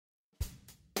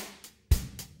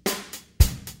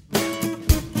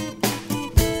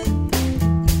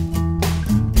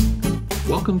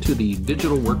Welcome to the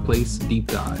Digital Workplace Deep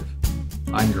Dive.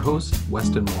 I'm your host,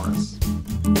 Weston Morris.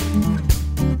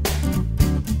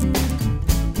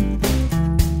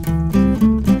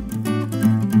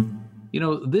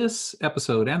 This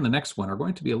episode and the next one are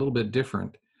going to be a little bit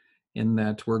different in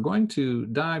that we're going to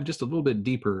dive just a little bit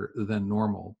deeper than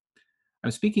normal.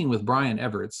 I'm speaking with Brian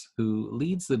Everts, who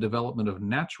leads the development of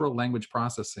natural language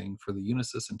processing for the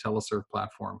Unisys IntelliServe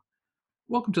platform.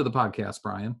 Welcome to the podcast,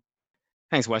 Brian.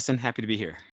 Thanks, Weston. Happy to be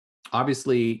here.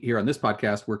 Obviously, here on this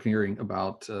podcast, we're hearing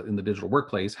about in the digital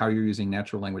workplace, how you're using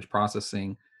natural language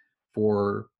processing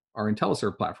for our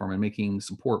IntelliServe platform and making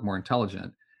support more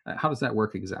intelligent. How does that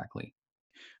work exactly?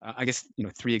 I guess,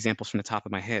 three examples from the top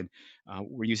of my head.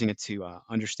 We're using it to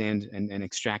understand and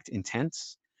extract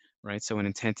intents, right? So an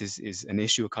intent is an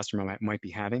issue a customer might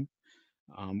be having.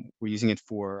 We're using it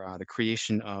for the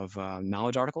creation of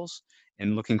knowledge articles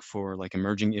and looking for like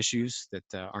emerging issues that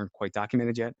aren't quite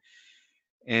documented yet.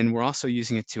 And we're also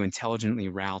using it to intelligently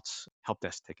route help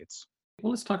desk tickets. Well,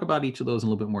 let's talk about each of those in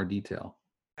a little bit more detail.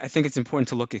 I think it's important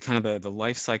to look at kind of the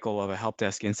life cycle of a help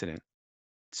desk incident.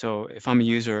 So if I'm a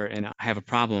user and I have a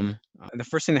problem, the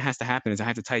first thing that has to happen is I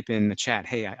have to type in the chat,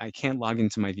 hey, I can't log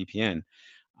into my VPN.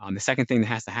 The second thing that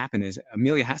has to happen is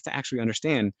Amelia has to actually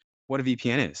understand what a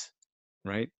VPN is,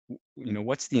 right?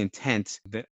 What's the intent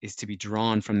that is to be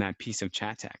drawn from that piece of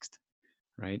chat text,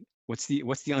 right? What's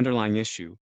the underlying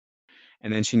issue?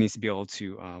 And then she needs to be able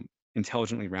to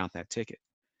intelligently route that ticket.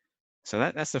 So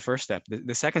that's the first step.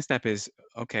 The second step is,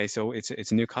 okay, so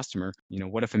it's a new customer.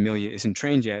 What if Amelia isn't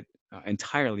trained yet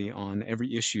entirely on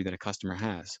every issue that a customer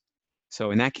has?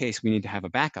 So in that case, we need to have a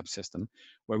backup system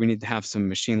where we need to have some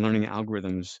machine learning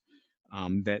algorithms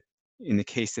that in the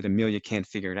case that Amelia can't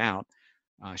figure it out,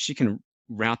 she can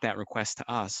route that request to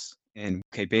us. And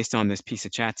okay, based on this piece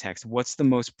of chat text, what's the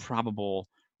most probable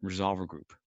resolver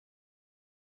group?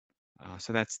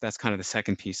 So that's kind of the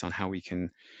second piece on how we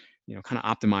can kind of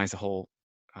optimize the whole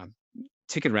uh,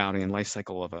 ticket routing and life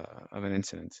cycle of an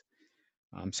incident.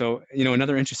 So,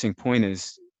 another interesting point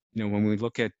is, when we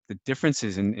look at the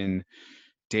differences in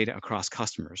data across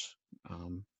customers,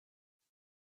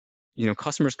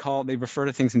 customers they refer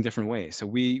to things in different ways. So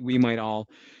we might all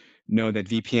know that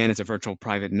VPN is a virtual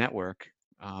private network,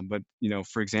 but,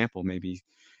 for example, maybe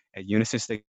at Unisys,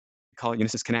 they call it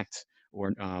Unisys Connect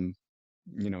or,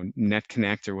 Net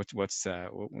Connect or what's the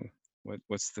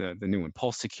new one?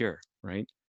 Pulse Secure, right?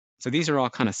 So these are all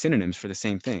kind of synonyms for the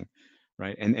same thing,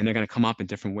 right? And they're going to come up in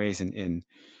different ways in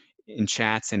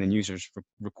chats and in users'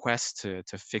 requests to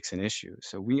fix an issue.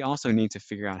 So we also need to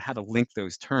figure out how to link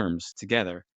those terms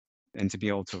together and to be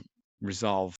able to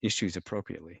resolve issues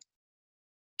appropriately.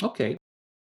 Okay.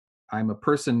 I'm a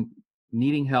person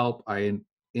needing help. I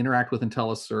interact with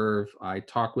IntelliServe. I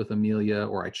talk with Amelia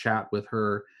or I chat with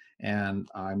her and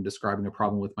I'm describing a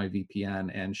problem with my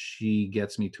VPN and she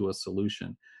gets me to a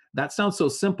solution. That sounds so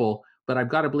simple, but I've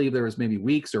got to believe there was maybe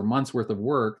weeks or months worth of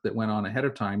work that went on ahead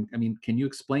of time. I mean, can you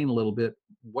explain a little bit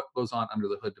what goes on under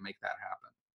the hood to make that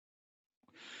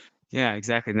happen? Yeah,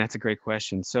 exactly. And that's a great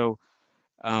question. So,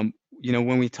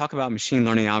 when we talk about machine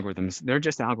learning algorithms, they're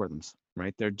just algorithms,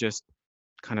 right? They're just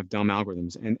kind of dumb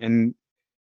algorithms. And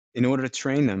in order to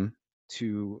train them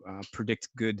to predict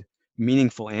good,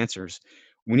 meaningful answers,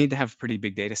 we need to have pretty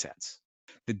big data sets.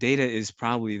 The data is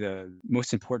probably the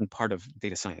most important part of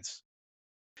data science.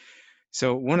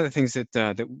 So one of the things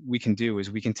that we can do is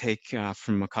we can take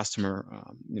from a customer,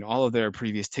 all of their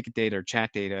previous ticket data or chat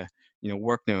data,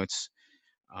 work notes,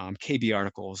 KB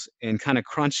articles, and kind of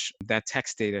crunch that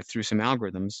text data through some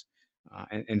algorithms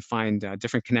and find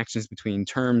different connections between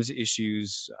terms,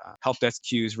 issues, help desk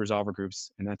queues, resolver groups,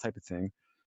 and that type of thing.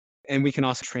 And we can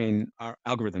also train our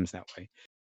algorithms that way.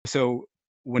 So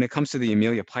when it comes to the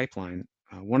Amelia pipeline,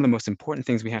 one of the most important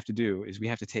things we have to do is we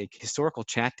have to take historical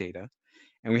chat data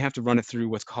and we have to run it through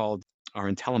what's called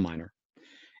our IntelliMiner.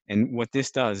 And what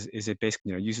this does is it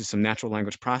basically uses some natural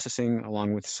language processing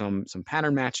along with some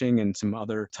pattern matching and some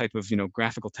other type of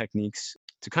graphical techniques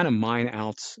to kind of mine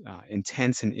out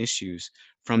intents and issues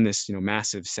from this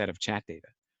massive set of chat data,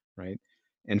 right?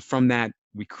 And from that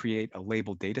we create a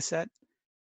labeled data set,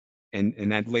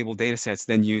 and that labeled data set's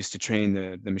then used to train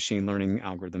the machine learning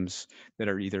algorithms that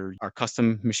are either our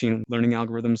custom machine learning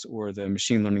algorithms or the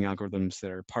machine learning algorithms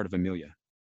that are part of Amelia.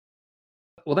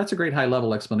 Well, that's a great high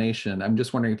level explanation. I'm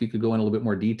just wondering if you could go in a little bit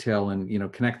more detail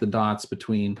and connect the dots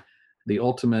between the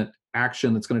ultimate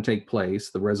action that's going to take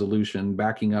place, the resolution,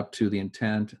 backing up to the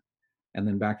intent, and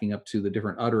then backing up to the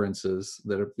different utterances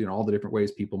that are, all the different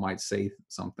ways people might say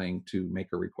something to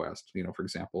make a request. For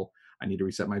example, I need to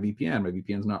reset my VPN. My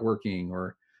VPN's not working,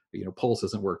 or Pulse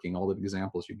isn't working. All the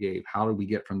examples you gave. How do we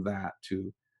get from that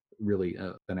to really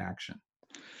an action?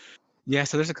 Yeah,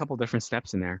 so there's a couple different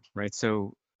steps in there, right?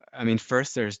 So, I mean,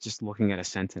 first there's just looking at a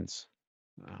sentence,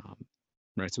 um,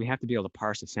 right? So we have to be able to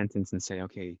parse a sentence and say,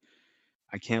 okay,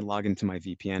 I can't log into my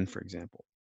VPN, for example,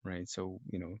 right? So,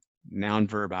 noun,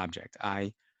 verb, object.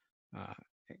 I uh,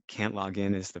 can't log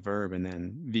in is the verb, and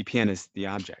then VPN is the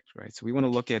object, right? So we want to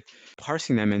look at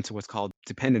parsing them into what's called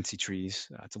dependency trees.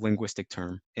 It's a linguistic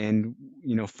term, and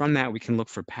from that we can look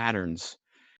for patterns.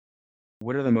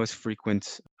 What are the most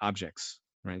frequent objects,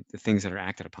 right? The things that are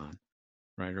acted upon,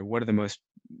 right? Or what are the most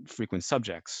frequent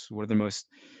subjects? What are the most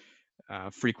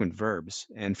frequent verbs?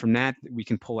 And from that, we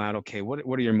can pull out, okay, what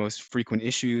are your most frequent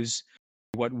issues?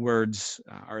 What words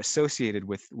are associated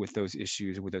with those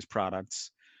issues, with those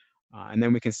products? And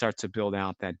then we can start to build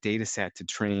out that data set to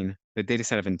train the data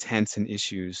set of intents and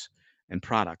issues and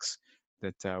products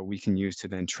that we can use to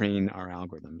then train our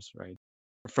algorithms, right?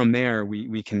 From there, we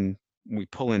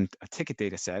pull in a ticket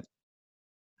data set.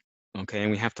 Okay,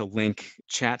 and we have to link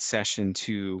chat session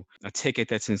to a ticket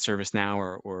that's in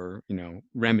ServiceNow or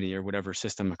Remedy or whatever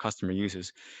system a customer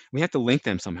uses. We have to link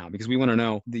them somehow because we want to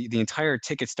know the entire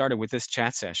ticket started with this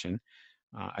chat session.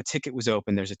 A ticket was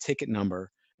open. There's a ticket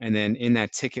number, and then in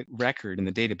that ticket record in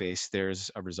the database, there's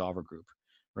a resolver group,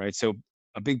 right? So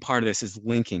a big part of this is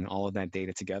linking all of that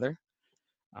data together,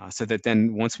 so that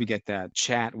then once we get that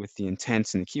chat with the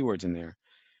intents and the keywords in there,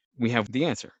 we have the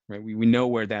answer, right? We know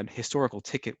where that historical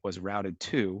ticket was routed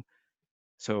to,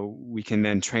 so we can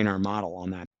then train our model on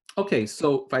that. Okay,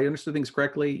 so if I understood things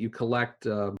correctly, you collect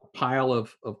a pile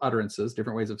of utterances,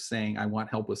 different ways of saying I want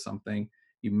help with something.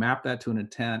 You map that to an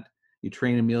intent. You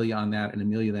train Amelia on that, and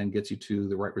Amelia then gets you to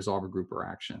the right resolver group or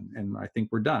action. And I think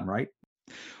we're done, right?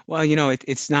 Well,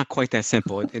 it's not quite that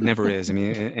simple. It never is. I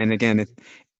mean, and again,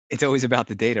 it's always about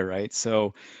the data, right?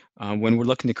 So when we're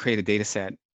looking to create a data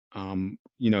set,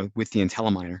 with the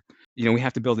IntelliMiner, we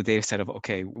have to build a data set of,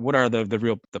 okay, what are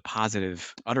the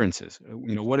positive utterances?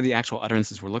 What are the actual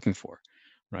utterances we're looking for,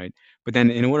 right? But then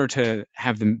in order to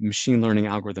have the machine learning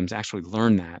algorithms actually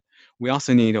learn that, we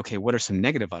also need, okay, what are some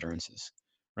negative utterances,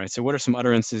 right? So what are some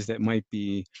utterances that might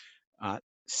be uh,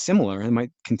 similar and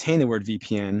might contain the word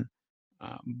VPN,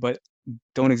 but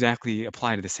don't exactly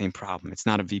apply to the same problem. It's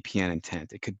not a VPN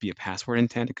intent. It could be a password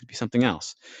intent. It could be something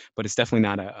else, but it's definitely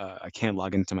not I can't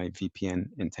log into my VPN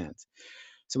intent.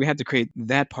 So we had to create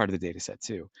that part of the data set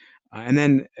too. And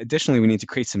then additionally, we need to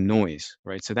create some noise,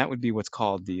 right? So that would be what's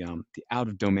called the out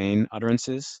of domain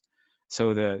utterances.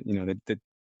 So the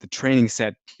training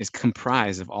set is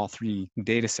comprised of all three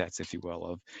data sets, if you will,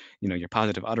 of your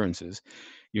positive utterances,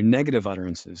 your negative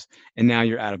utterances, and now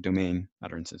your out of domain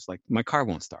utterances. Like my car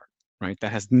won't start, right?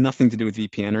 That has nothing to do with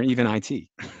VPN or even IT,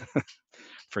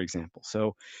 for example.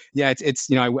 So yeah, it's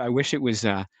I wish it was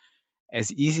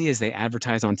as easy as they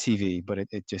advertise on TV, but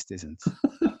it just isn't.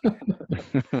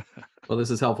 Well,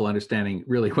 this is helpful understanding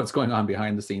really what's going on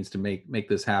behind the scenes to make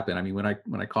this happen. I mean, when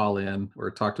I call in or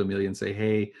talk to Amelia and say,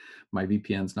 "Hey, my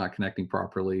VPN's not connecting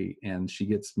properly," and she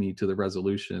gets me to the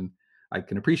resolution, I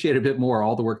can appreciate a bit more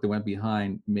all the work that went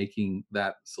behind making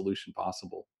that solution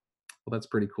possible. Well, that's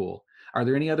pretty cool. Are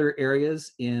there any other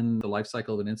areas in the life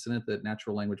cycle of an incident that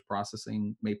natural language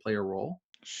processing may play a role?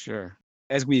 Sure.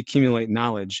 As we accumulate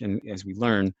knowledge and as we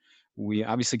learn, we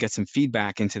obviously get some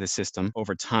feedback into the system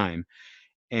over time.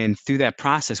 And through that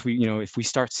process, if we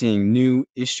start seeing new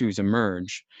issues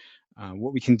emerge,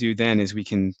 what we can do then is we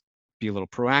can be a little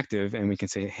proactive and we can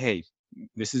say, hey,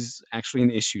 this is actually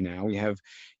an issue now. We have,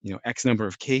 X number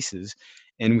of cases,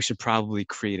 and we should probably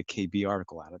create a KB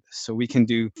article out of this. So we can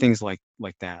do things like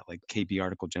that, like KB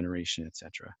article generation,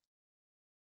 etc.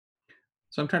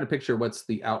 So I'm trying to picture what's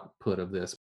the output of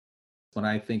this. When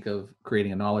I think of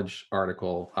creating a knowledge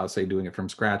article, I'll say doing it from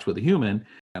scratch with a human.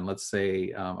 And let's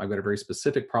say I've got a very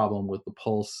specific problem with the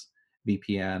Pulse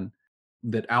VPN,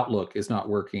 that Outlook is not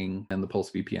working in the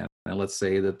Pulse VPN. And let's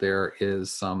say that there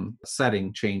is some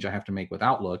setting change I have to make with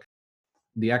Outlook.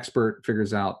 The expert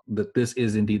figures out that this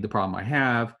is indeed the problem I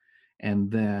have, and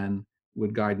then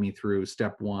would guide me through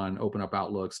step one, open up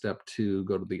Outlook, step two,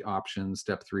 go to the options,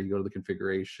 step three, go to the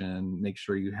configuration, make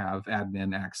sure you have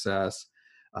admin access,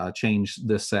 change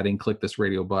this setting, click this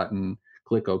radio button,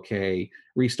 click OK,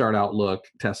 restart Outlook,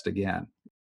 test again.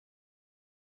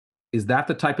 Is that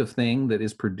the type of thing that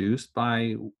is produced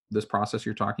by this process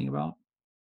you're talking about?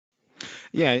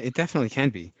 Yeah, it definitely can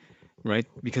be, right?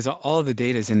 Because all of the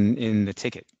data is in the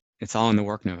ticket. It's all in the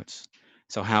work notes.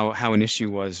 So how an issue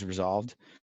was resolved.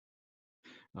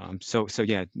 So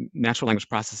yeah, natural language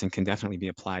processing can definitely be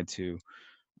applied to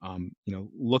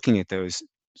looking at those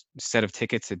set of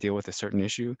tickets that deal with a certain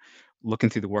issue, looking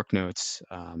through the work notes,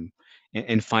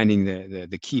 and finding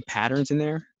the key patterns in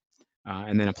there.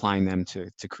 and then applying them to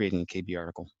creating a KB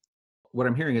article. What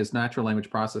I'm hearing is natural language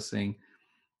processing.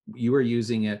 You are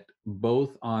using it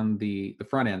both on the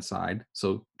front end side,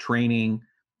 so training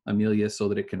Amelia so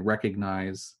that it can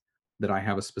recognize that I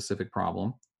have a specific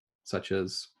problem, such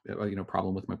as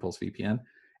problem with my Pulse VPN,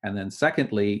 and then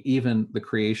secondly, even the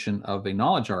creation of a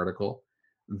knowledge article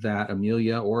that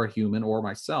Amelia or a human or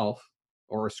myself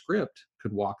or a script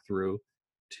could walk through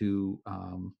to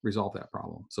resolve that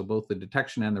problem. So both the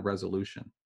detection and the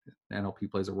resolution. NLP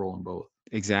plays a role in both.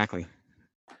 Exactly.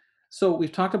 So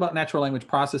we've talked about natural language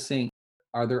processing.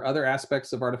 Are there other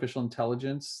aspects of artificial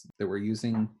intelligence that we're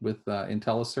using with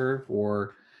IntelliServe,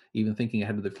 or even thinking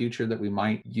ahead to the future that we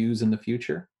might use in the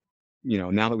future?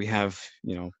 Now that we have,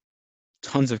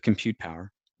 tons of compute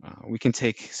power, we can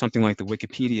take something like the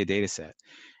Wikipedia data set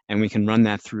and we can run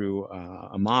that through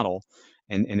a model,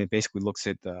 and it basically looks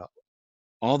at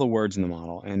all the words in the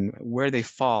model and where they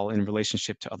fall in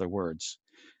relationship to other words.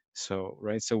 So,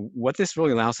 right. So what this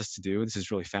really allows us to do, this is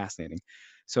really fascinating.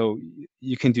 So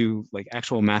you can do like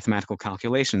actual mathematical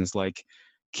calculations like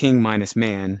king minus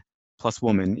man plus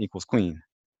woman equals queen.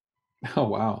 Oh,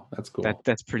 wow. That's cool.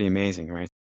 That's pretty amazing, right?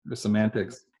 The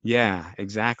semantics. Yeah,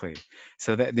 exactly.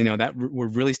 So that, we're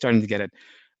really starting to get at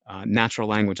natural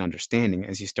language understanding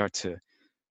as you start to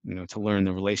learn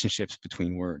the relationships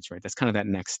between words, right? That's kind of that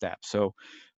next step. So,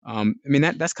 I mean,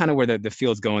 that's kind of where the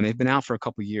field's going. They've been out for a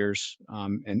couple of years,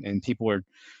 and people are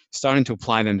starting to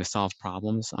apply them to solve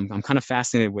problems. I'm kind of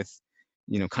fascinated with,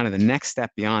 kind of the next step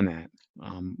beyond that,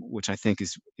 which I think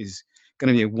is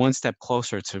going to be one step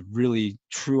closer to really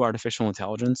true artificial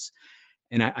intelligence.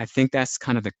 And I think that's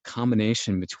kind of the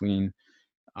combination between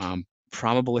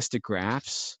probabilistic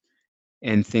graphs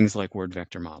and things like word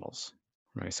vector models,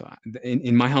 right? So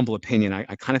in my humble opinion,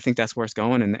 I kind of think that's where it's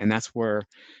going, and that's where,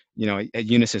 at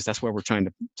Unisys, that's where we're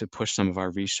trying to push some of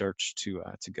our research to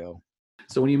go.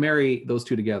 So when you marry those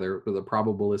two together, the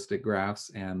probabilistic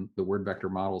graphs and the word vector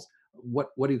models, what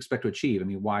do you expect to achieve? I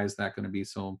mean, why is that going to be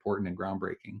so important and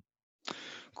groundbreaking?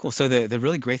 Cool. So the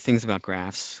really great things about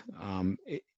graphs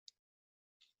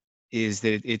is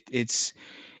that it's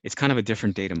kind of a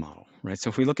different data model, right? So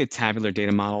if we look at tabular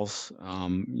data models,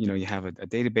 you have a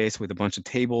database with a bunch of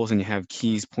tables and you have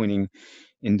keys pointing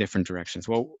in different directions.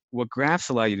 Well, what graphs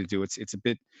allow you to do, it's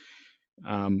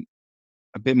um,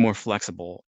 a bit more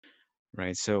flexible,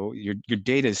 right? So your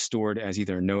data is stored as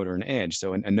either a node or an edge.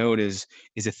 So a node is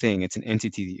a thing, it's an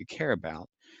entity that you care about,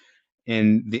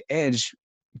 and the edge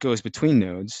goes between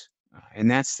nodes,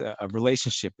 and that's a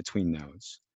relationship between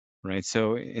nodes, right?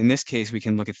 So in this case, we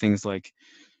can look at things like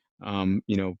um,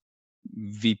 you know,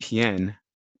 VPN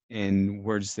and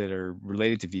words that are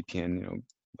related to VPN,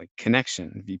 like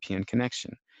connection, VPN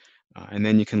connection. And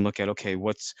then you can look at, okay,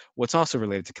 what's also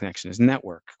related to connection is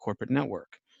network, corporate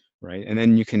network, right? And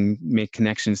then you can make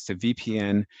connections to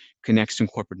VPN, connection,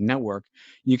 corporate network.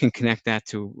 You can connect that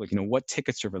to, like, what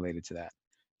tickets are related to that.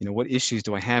 What issues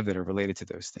do I have that are related to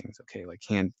those things? Okay, like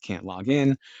can't log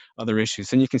in, other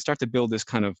issues. And you can start to build this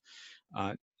kind of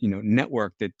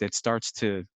network that starts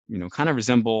to kind of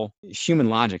resemble human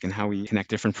logic and how we connect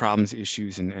different problems,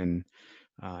 issues, and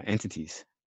entities.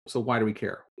 So why do we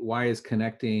care? Why is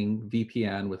connecting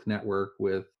VPN with network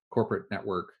with corporate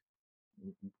network?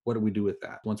 What do we do with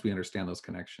that once we understand those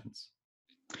connections?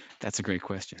 That's a great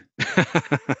question. I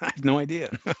have no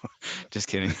idea. Just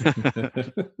kidding.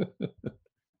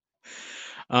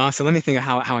 So let me think of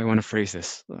how I want to phrase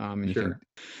this. And you can.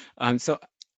 Sure. So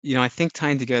I think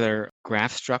tying together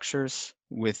graph structures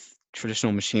with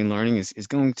traditional machine learning is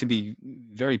going to be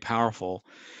very powerful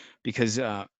because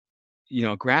a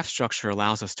graph structure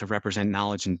allows us to represent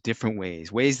knowledge in different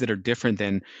ways that are different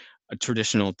than a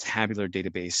traditional tabular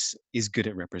database is good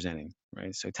at representing,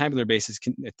 right? So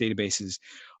databases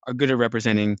are good at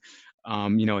representing,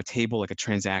 a table like a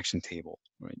transaction table,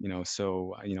 right?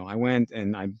 So I went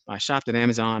and I shopped at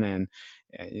Amazon, and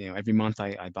every month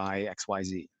I buy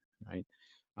XYZ, right?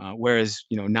 Whereas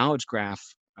knowledge graph,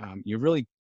 you're really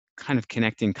kind of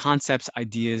connecting concepts,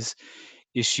 ideas,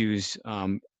 issues,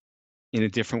 in a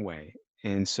different way.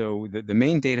 And so the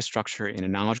main data structure in a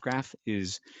knowledge graph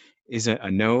is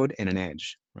a node and an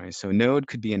edge, right? So a node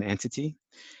could be an entity,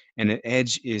 and an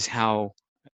edge is how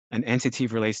an entity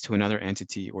relates to another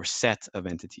entity or set of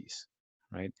entities,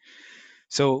 right?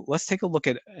 So let's take a look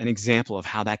at an example of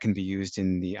how that can be used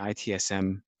in the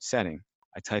ITSM setting.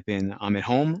 I type in I'm at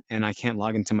home and I can't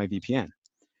log into my VPN,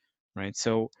 right?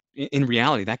 So in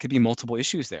reality, that could be multiple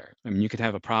issues there. I mean, you could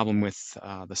have a problem with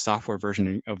the software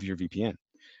version of your VPN.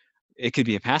 It could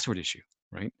be a password issue,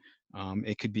 right?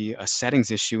 It could be a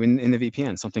settings issue in the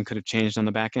VPN. Something could have changed on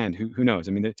the back end. Who knows?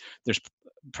 I mean, there's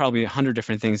probably 100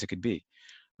 different things it could be,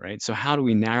 right? So how do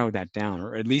we narrow that down?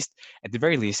 Or at least, at the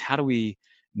very least, how do we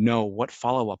know what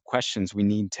follow-up questions we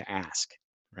need to ask,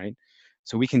 right?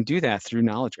 So we can do that through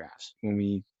knowledge graphs. When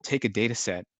we take a data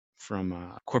set from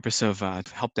a corpus of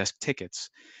help desk tickets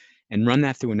and run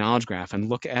that through a knowledge graph and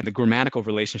look at the grammatical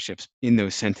relationships in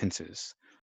those sentences.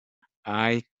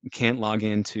 I can't log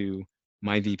into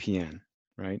my VPN,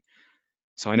 right?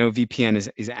 So I know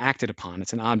VPN is acted upon.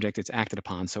 It's an object, it's acted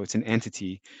upon, so it's an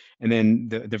entity. And then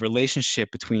the relationship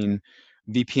between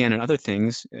VPN and other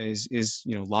things is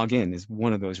login is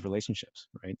one of those relationships,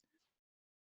 right?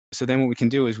 So then what we can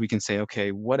do is we can say,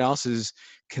 okay, what else is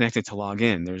connected to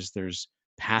login? There's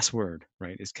password,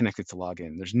 right, is connected to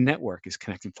login. There's network is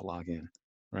connected to login,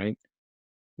 right?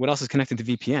 What else is connected to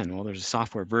VPN? Well, there's a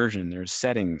software version, there's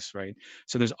settings, right?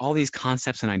 So there's all these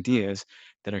concepts and ideas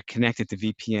that are connected to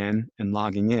VPN and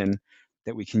logging in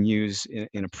that we can use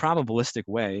in a probabilistic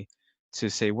way to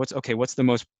say, what's the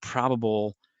most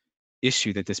probable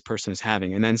issue that this person is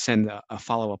having, and then send a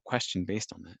follow-up question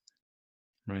based on that,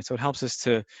 right? So it helps us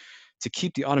to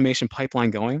keep the automation pipeline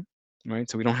going, right?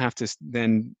 So we don't have to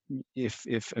then,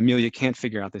 if Amelia can't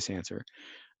figure out this answer,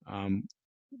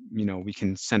 we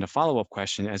can send a follow-up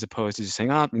question as opposed to just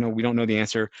saying, we don't know the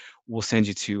answer. We'll send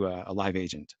you to a live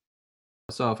agent.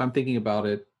 So if I'm thinking about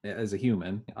it as a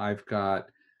human, I've got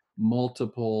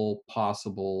multiple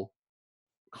possible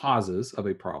causes of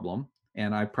a problem,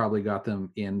 and I probably got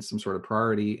them in some sort of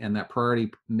priority, and that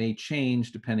priority may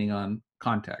change depending on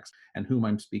context and whom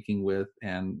I'm speaking with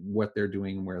and what they're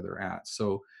doing and where they're at.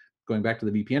 So going back to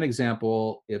the VPN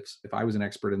example, if I was an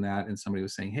expert in that and somebody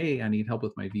was saying, hey, I need help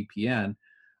with my VPN,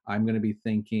 I'm going to be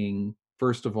thinking,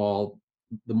 first of all,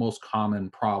 the most common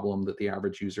problem that the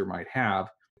average user might have,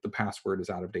 the password is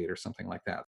out of date or something like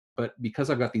that. But because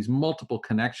I've got these multiple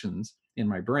connections in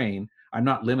my brain, I'm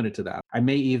not limited to that. I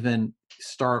may even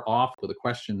start off with a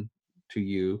question to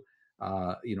you.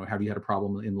 Have you had a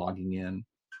problem in logging in,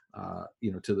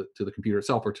 to the computer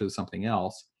itself or to something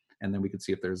else? And then we could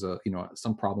see if there's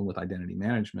some problem with identity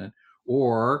management,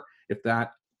 or if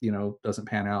that doesn't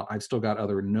pan out, I've still got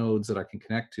other nodes that I can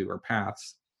connect to, or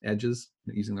paths, edges,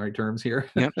 using the right terms here.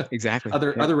 Yep, exactly.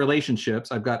 Other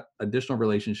relationships. I've got additional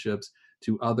relationships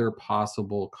to other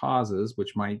possible causes,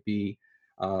 which might be,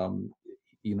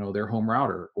 their home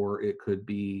router, or it could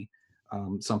be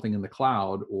something in the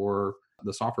cloud, or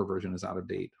the software version is out of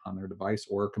date on their device,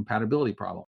 or a compatibility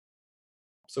problem.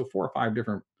 So 4 or 5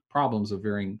 different problems of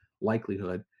varying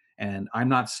likelihood. And I'm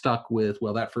not stuck with,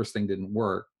 well, that first thing didn't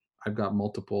work. I've got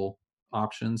multiple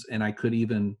options, and I could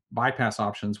even bypass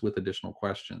options with additional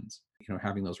questions,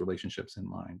 having those relationships in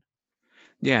mind.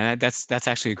 Yeah, that's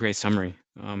actually a great summary.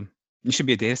 You should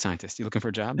be a data scientist. You looking for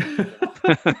a job?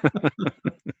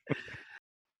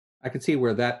 I can see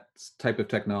where that type of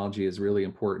technology is really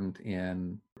important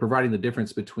in providing the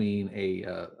difference between a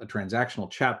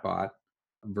transactional chatbot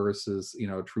versus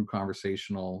a true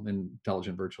conversational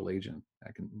intelligent virtual agent.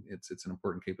 It's an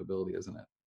important capability, isn't it?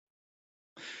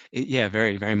 Yeah,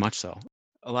 very, very much so.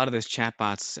 A lot of those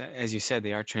chatbots, as you said,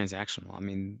 they are transactional. I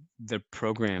mean, they're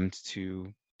programmed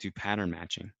to do pattern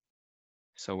matching.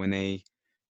 So when they,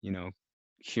 you know,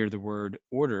 hear the word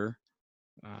order,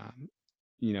 um,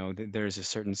 there's a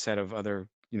certain set of other,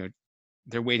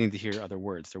 they're waiting to hear other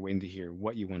words. They're waiting to hear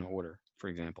what you want to order, for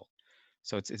example.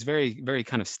 So it's very, very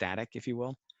kind of static, if you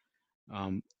will.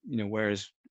 Whereas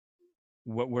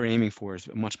what we're aiming for is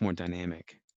much more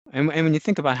dynamic. And when you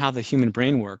think about how the human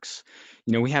brain works,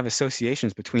 we have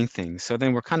associations between things. So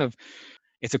then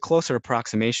it's a closer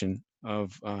approximation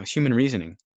of human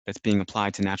reasoning that's being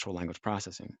applied to natural language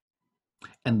processing.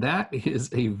 And that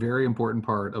is a very important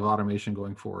part of automation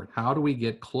going forward. How do we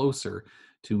get closer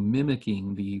to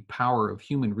mimicking the power of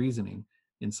human reasoning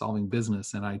in solving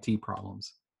business and IT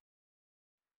problems?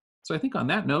 So I think on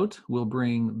that note, we'll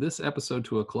bring this episode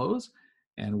to a close,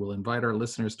 and we'll invite our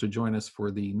listeners to join us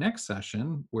for the next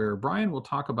session, where Brian will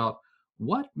talk about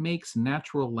what makes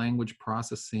natural language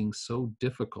processing so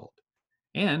difficult.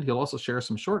 And he'll also share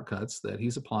some shortcuts that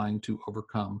he's applying to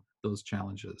overcome those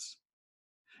challenges.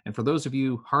 And for those of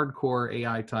you hardcore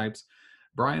AI types,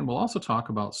 Brian will also talk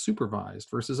about supervised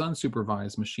versus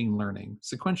unsupervised machine learning,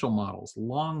 sequential models,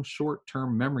 long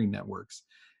short-term memory networks.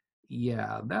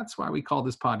 Yeah, that's why we call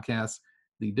this podcast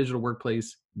the Digital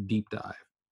Workplace Deep Dive.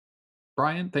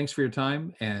 Brian, thanks for your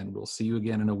time, and we'll see you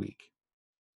again in a week.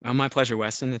 My pleasure,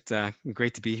 Weston. It's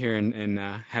great to be here and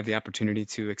have the opportunity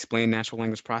to explain natural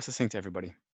language processing to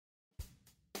everybody.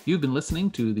 You've been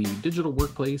listening to the Digital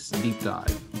Workplace Deep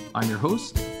Dive. I'm your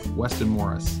host, Weston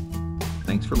Morris.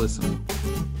 Thanks for listening.